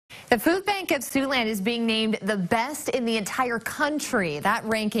The Food Bank of Siouxland is being named the best in the entire country. That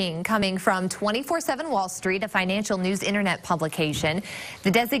ranking coming from 24/7 Wall Street, a financial news internet publication.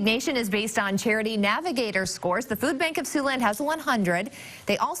 The designation is based on Charity Navigator scores. The Food Bank of Siouxland has 100.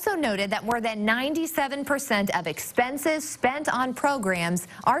 They also noted that more than 97% of expenses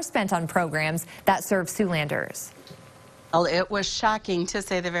are spent on programs that serve Siouxlanders. Well, it was shocking, to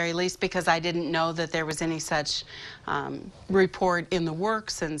say the very least, because I didn't know that there was any such report in the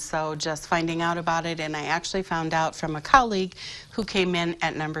works, and so just finding out about it, and I actually found out from a colleague who came in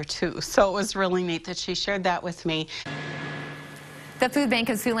at number 2. So it was really neat that she shared that with me. The Food Bank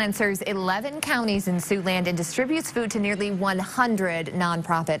of Siouxland serves 11 counties in Siouxland and distributes food to nearly 100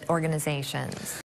 nonprofit organizations.